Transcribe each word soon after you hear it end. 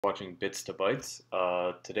Watching Bits to Bytes.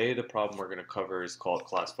 Today the problem we're going to cover is called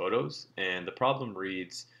class photos, and the problem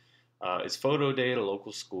reads, it's photo day at a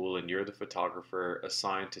local school and you're the photographer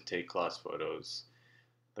assigned to take class photos.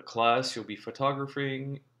 The class you'll be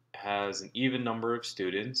photographing has an even number of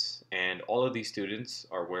students, and all of these students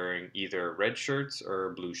are wearing either red shirts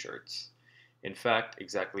or blue shirts. In fact,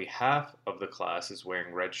 exactly half of the class is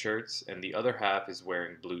wearing red shirts and the other half is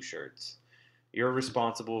wearing blue shirts. You're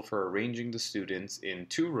responsible for arranging the students in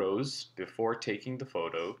 2 rows before taking the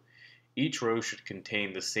photo. Each row should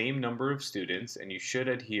contain the same number of students and you should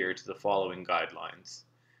adhere to the following guidelines.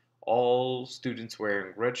 All students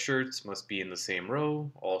wearing red shirts must be in the same row.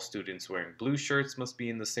 All students wearing blue shirts must be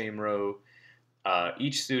in the same row.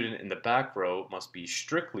 Each student in the back row must be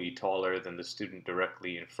strictly taller than the student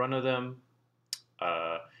directly in front of them.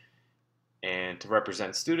 And to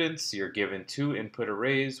represent students, you're given 2 input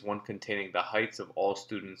arrays, one containing the heights of all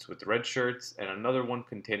students with red shirts and another one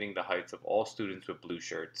containing the heights of all students with blue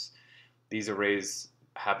shirts. These arrays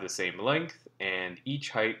have the same length and each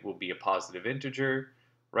height will be a positive integer.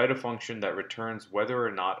 Write a function that returns whether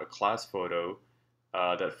or not a class photo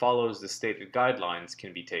that follows the stated guidelines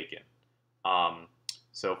can be taken.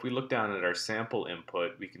 So if we look down at our sample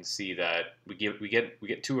input, we can see that we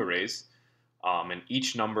get 2 arrays. And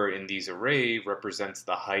each number in these arrays represents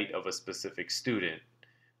the height of a specific student.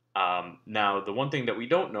 Now, the one thing that we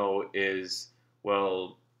don't know is,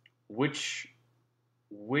 well, which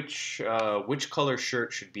color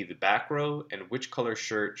shirt should be the back row and which color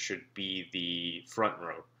shirt should be the front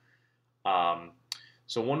row.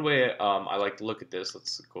 So one way I like to look at this,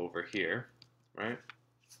 let's go over here, right?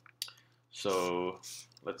 So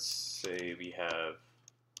let's say we have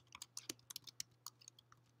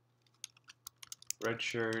red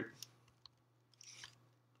shirt,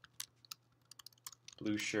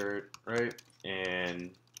 blue shirt, right?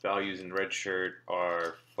 And values in red shirt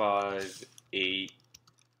are 5, 8,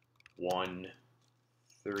 1,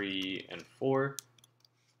 3, and 4.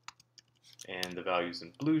 And the values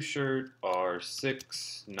in blue shirt are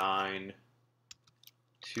 6, 9,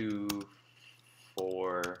 2,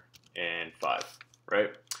 4, and 5,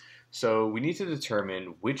 right? So we need to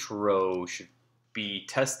determine which row should be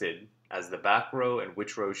tested as the back row and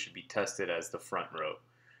which row should be tested as the front row,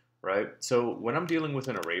 right? So when I'm dealing with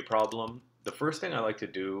an array problem, the first thing I like to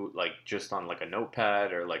do, like just on like a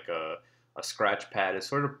notepad or like a scratch pad, is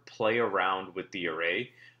sort of play around with the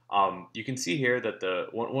array. You can see here that the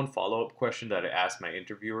one follow-up question that I asked my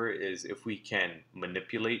interviewer is if we can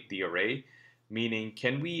manipulate the array, meaning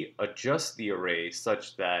can we adjust the array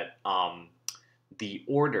such that the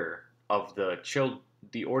order of the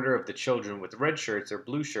children with red shirts or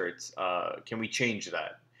blue shirts, can we change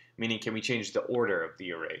that? Meaning, can we change the order of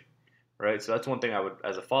the array? Right? So that's one thing I would,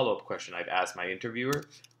 as a follow-up question, I'd ask my interviewer.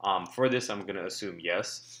 For this, I'm going to assume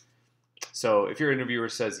yes. So if your interviewer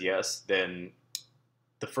says yes, then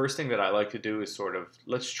the first thing that I like to do is sort of,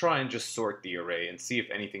 let's try and just sort the array and see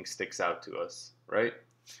if anything sticks out to us, right?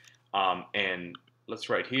 And let's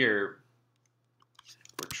write here,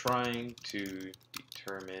 we're trying to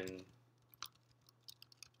determine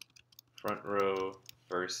front row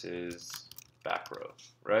versus back row,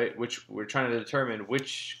 right? Which we're trying to determine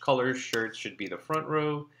which color shirt should be the front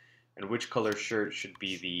row and which color shirt should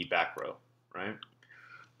be the back row, right?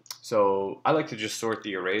 So I like to just sort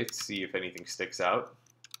the array to see if anything sticks out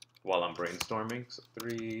while I'm brainstorming. So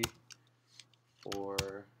 3, 4,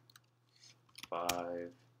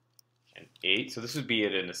 5, and 8. So this would be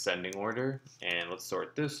it in ascending order. And let's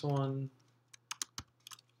sort this one.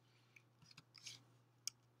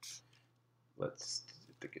 I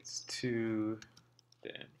think it's 2,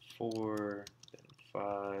 then 4, then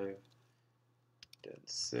 5, then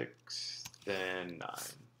 6, then 9,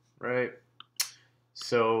 right?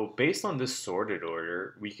 So based on this sorted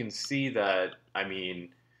order, we can see that, I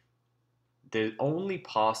mean, the only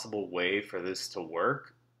possible way for this to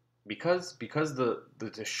work, because the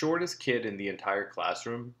shortest kid in the entire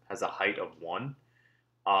classroom has a height of 1,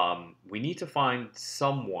 we need to find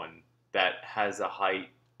someone that has a height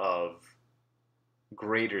of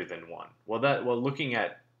greater than 1. Looking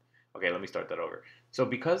at, okay, let me start that over. So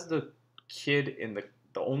because the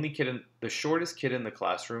shortest kid in the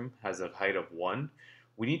classroom has a height of 1,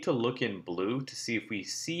 we need to look in blue to see if we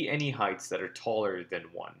see any heights that are taller than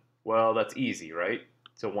 1. Well, that's easy, right?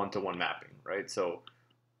 It's a 1-to-1 mapping, right? So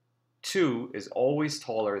 2 is always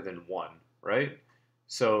taller than 1, right?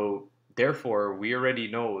 So therefore, we already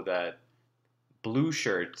know that blue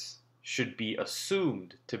shirts should be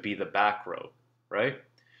assumed to be the back row, right?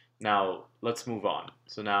 Now, let's move on.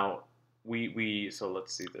 So now, so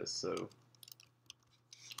let's see this. So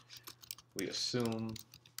we assume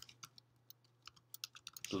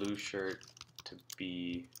blue shirt to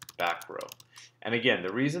be back row. And again,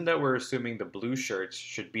 the reason that we're assuming the blue shirts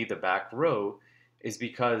should be the back row is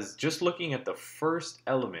because just looking at the first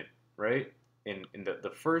element, right, in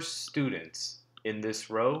the first students in this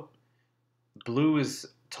row, blue is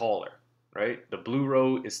taller, right? The blue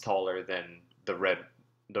row is taller than the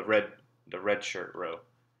red shirt row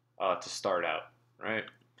to start out, right?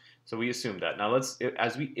 So we assume that. Now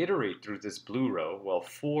as we iterate through this blue row, well,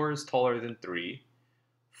 4 is taller than 3,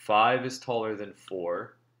 5 is taller than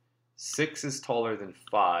 4, 6 is taller than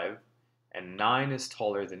 5, and 9 is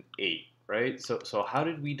taller than 8, right? So how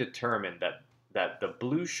did we determine that the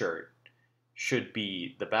blue shirt should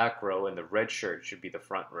be the back row and the red shirt should be the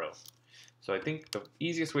front row? So I think the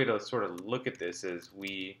easiest way to sort of look at this is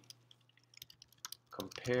we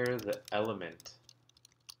compare the element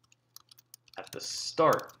at the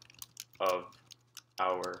start of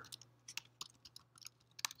our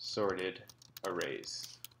sorted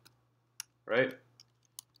arrays, right?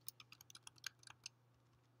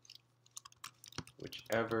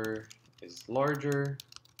 Whichever is larger,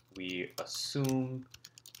 we assume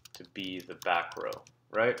to be the back row,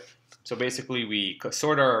 right? So basically we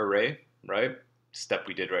sort our array, right? Step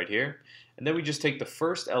we did right here. And then we just take the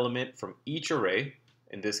first element from each array,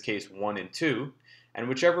 in this case 1 and 2, and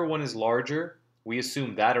whichever one is larger, we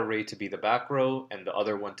assume that array to be the back row and the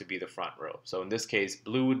other one to be the front row. So in this case,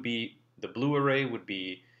 the blue array would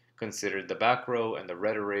be considered the back row and the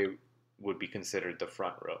red array would be considered the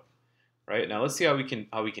front row. Right? Now let's see how we can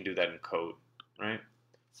do that in code, right?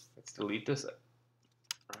 Let's delete this.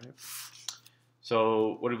 Right?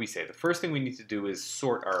 So what did we say? The first thing we need to do is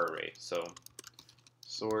sort our array. So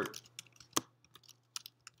sort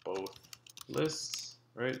both lists,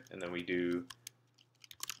 right? And then we do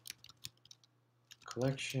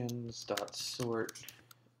collections dot sort,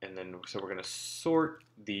 and then so we're going to sort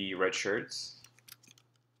the red shirts,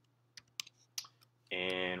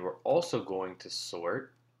 and we're also going to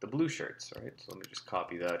sort the blue shirts, right? So let me just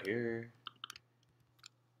copy that here.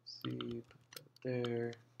 See, put that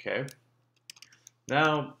there. Okay.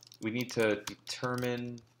 Now we need to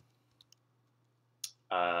determine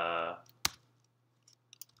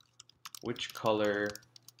which color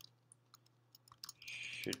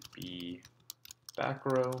should be back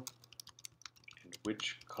row and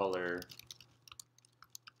which color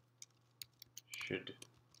should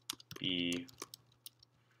be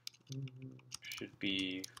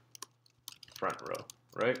front row,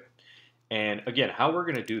 right? And again, how we're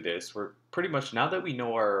going to do this, we're pretty much, now that we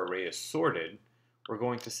know our array is sorted, we're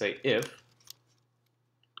going to say if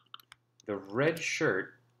the red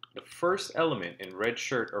shirt, the first element in red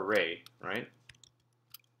shirt array, right?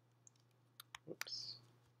 Oops.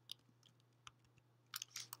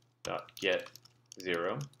 Dot get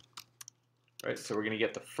 0, right? So we're going to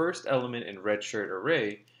get the first element in red shirt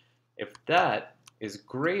array. If that is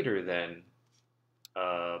greater than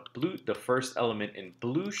the first element in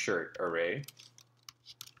blue shirt array,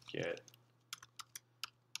 get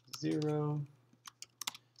 0,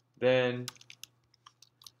 then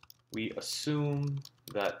we assume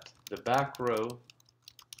that the back row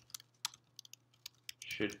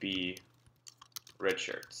should be red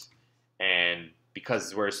shirts. And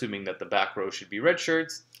because we're assuming that the back row should be red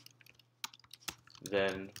shirts,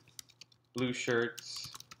 then blue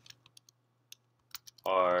shirts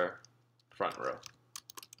are front row,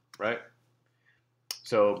 right?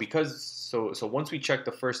 So so once we check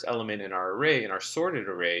the first element in our array, in our sorted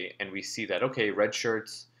array, and we see that, okay, red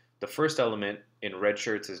shirts, the first element in red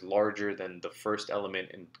shirts is larger than the first element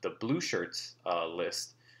in the blue shirts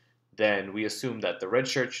list, then we assume that the red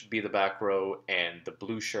shirt should be the back row and the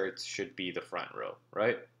blue shirts should be the front row,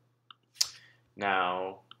 right?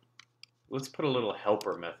 Now, let's put a little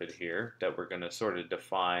helper method here that we're going to sort of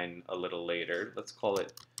define a little later. Let's call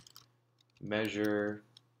it measure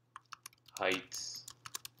height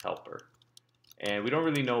helper. And we don't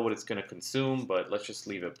really know what it's going to consume, but let's just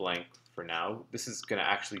leave it blank for now. This is going to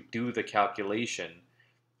actually do the calculation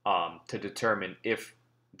to determine if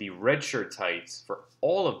the red shirt's heights for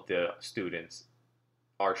all of the students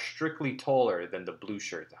are strictly taller than the blue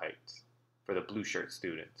shirt heights for the blue shirt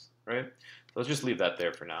students, right? So let's just leave that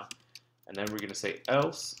there for now. And then we're going to say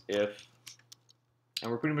else if, and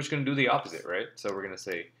we're pretty much going to do the opposite, right? So we're going to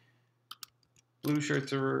say blue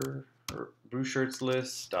shirts or blue shirts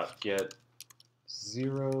list dot get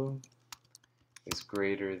 0 is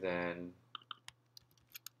greater than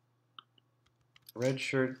red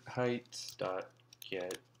shirt height dot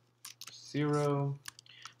get 0.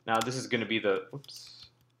 Now this is going to be the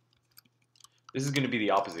this is going to be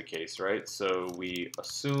the opposite case, right? So we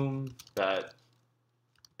assume that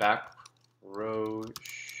back row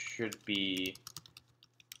should be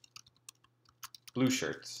blue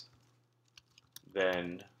shirts,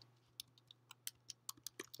 then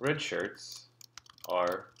red shirts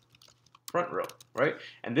are front row, right?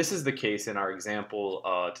 And this is the case in our example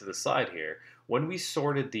to the side here. When we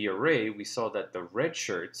sorted the array, we saw that the red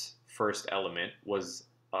shirts first element was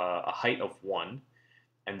a height of 1,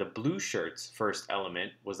 and the blue shirts first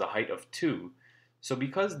element was a height of 2. So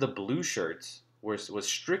because the blue shirts was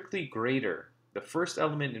strictly greater, the first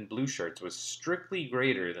element in blue shirts was strictly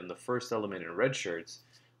greater than the first element in red shirts,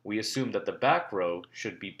 we assume that the back row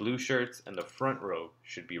should be blue shirts and the front row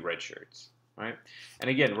should be red shirts. Right? And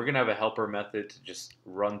again, we're going to have a helper method to just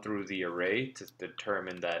run through the array to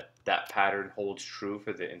determine that that pattern holds true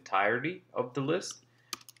for the entirety of the list.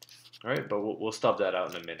 All right, but we'll stub that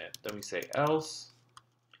out in a minute. Then we say else.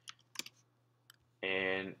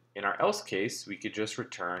 And in our else case, we could just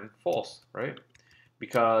return false, right?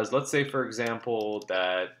 Because let's say, for example,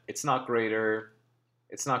 that it's not greater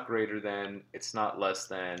than, it's not less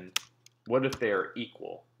than. What if they are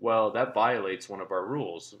equal? Well, that violates one of our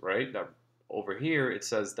rules, right? That over here, it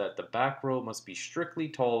says that the back row must be strictly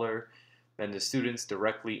taller than the students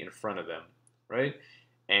directly in front of them, right?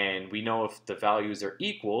 And we know if the values are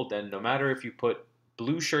equal, then no matter if you put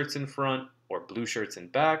blue shirts in front or blue shirts in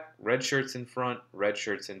back, red shirts in front, red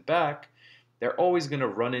shirts in back, they're always going to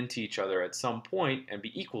run into each other at some point and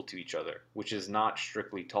be equal to each other, which is not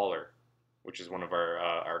strictly taller, which is one of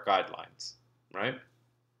our guidelines, right?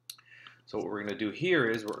 So what we're going to do here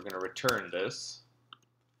is we're going to return this.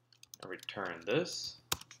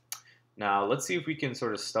 Now let's see if we can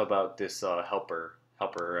sort of stub out this helper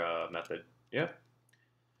method. Yeah.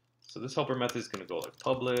 So this helper method is going to go like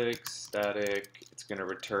public static. It's going to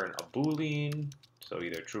return a boolean, so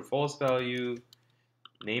either true false value.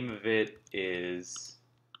 Name of it is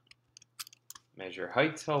measure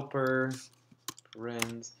heights helper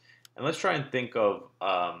parens. And let's try and think of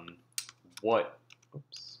what.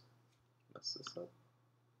 Oops, mess this up.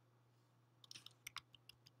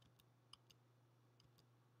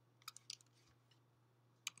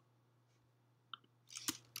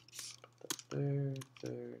 There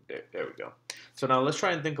we go. So now let's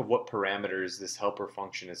try and think of what parameters this helper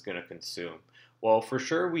function is going to consume. Well, for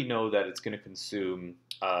sure we know that it's going to consume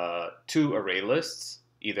 2 array lists,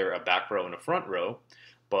 either a back row and a front row,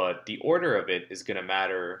 but the order of it is going to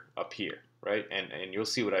matter up here, right? And you'll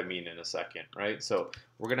see what I mean in a second, right? So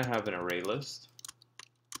we're going to have an array list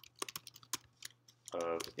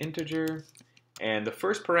of integer, and the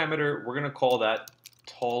first parameter, we're going to call that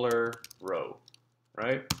taller row,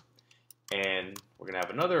 right? And we're going to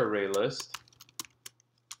have another array list,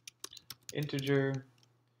 integer,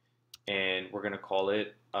 and we're going to call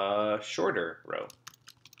it a shorter row.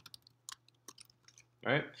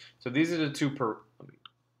 Right? So these are the two let me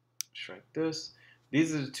shrink this.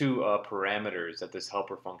 These are the 2 parameters that this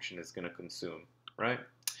helper function is going to consume, right?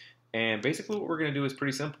 And basically what we're going to do is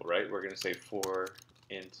pretty simple, right? We're going to say for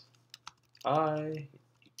int I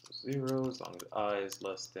equals 0 as long as I is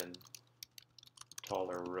less than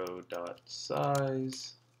taller row dot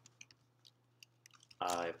size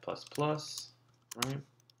I plus plus, right?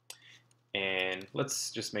 And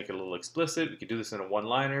let's just make it a little explicit. We could do this in a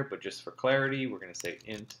one-liner, but just for clarity, we're going to say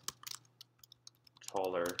int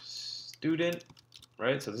taller student,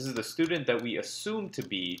 right? So this is the student that we assume to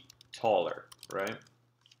be taller, right?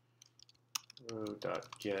 Row dot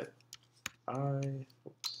get I,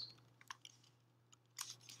 oops.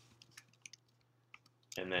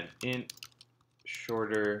 And then int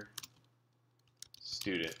shorter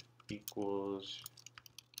student equals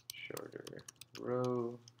shorter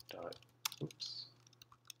row dot oops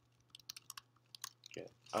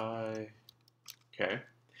get I. Okay,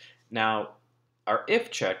 now our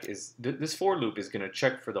if check is this for loop is going to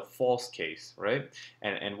check for the false case, right?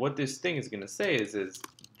 And what this thing is going to say is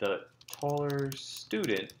the taller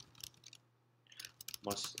student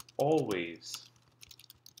must always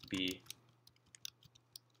be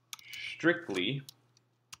strictly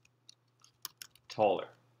taller,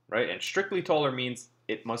 right? And strictly taller means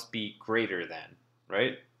it must be greater than,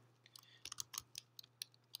 right?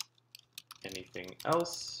 Anything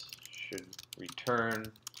else should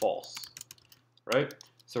return false, right?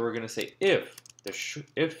 So we're going to say if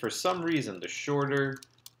for some reason the shorter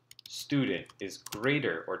student is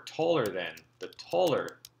greater or taller than the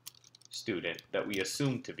taller student that we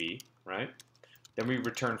assume to be, right? Then we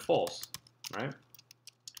return false, right?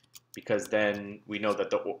 Because then we know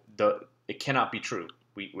that it cannot be true.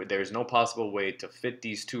 There's no possible way to fit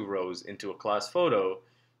these 2 rows into a class photo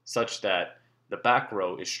such that the back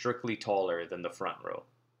row is strictly taller than the front row,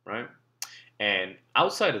 right? And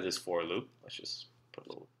outside of this for loop, let's just put a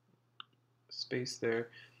little space there.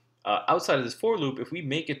 outside of this for loop, if we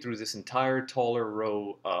make it through this entire taller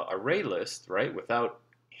row array list, right, without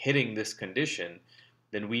hitting this condition,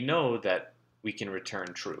 then we know that we can return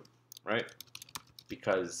true, right?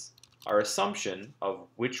 Because our assumption of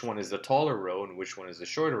which one is the taller row and which one is the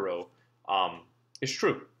shorter row is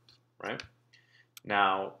true, right?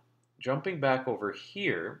 Now, jumping back over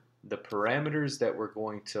here, the parameters that we're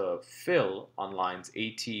going to fill on lines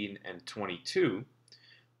 18 and 22,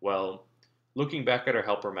 well, looking back at our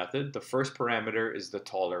helper method, the first parameter is the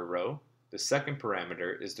taller row. The second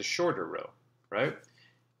parameter is the shorter row, right?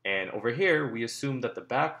 And over here, we assume that the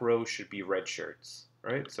back row should be red shirts,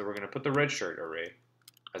 right? So we're going to put the red shirt array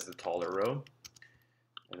as the taller row.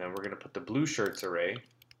 And then we're going to put the blue shirts array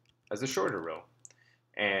as the shorter row.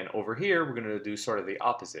 And over here, we're going to do sort of the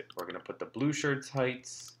opposite. We're going to put the blue shirts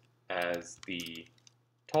heights as the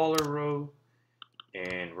taller row,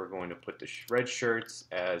 and we're going to put the red shirts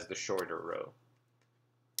as the shorter row.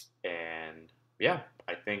 And yeah,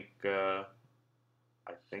 I think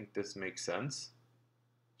this makes sense.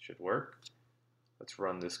 Should work. Let's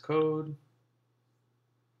run this code.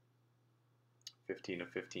 15 of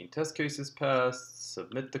 15 test cases passed.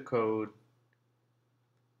 Submit the code,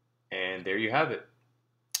 and there you have it.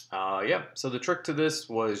 Yeah, so the trick to this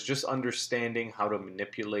was just understanding how to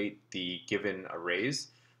manipulate the given arrays.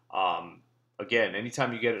 Again,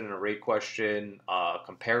 anytime you get an array question,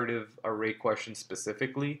 comparative array question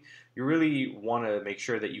specifically, you really want to make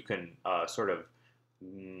sure that you can sort of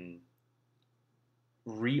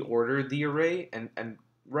reorder the array and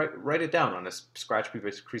write it down on a scratch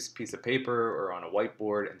piece of paper or on a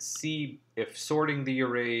whiteboard and see if sorting the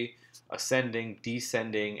array, ascending,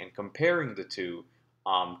 descending, and comparing the two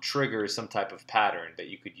triggers some type of pattern that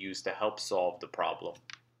you could use to help solve the problem.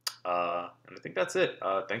 And I think that's it.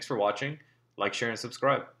 Thanks for watching. Like, share, and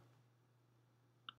subscribe.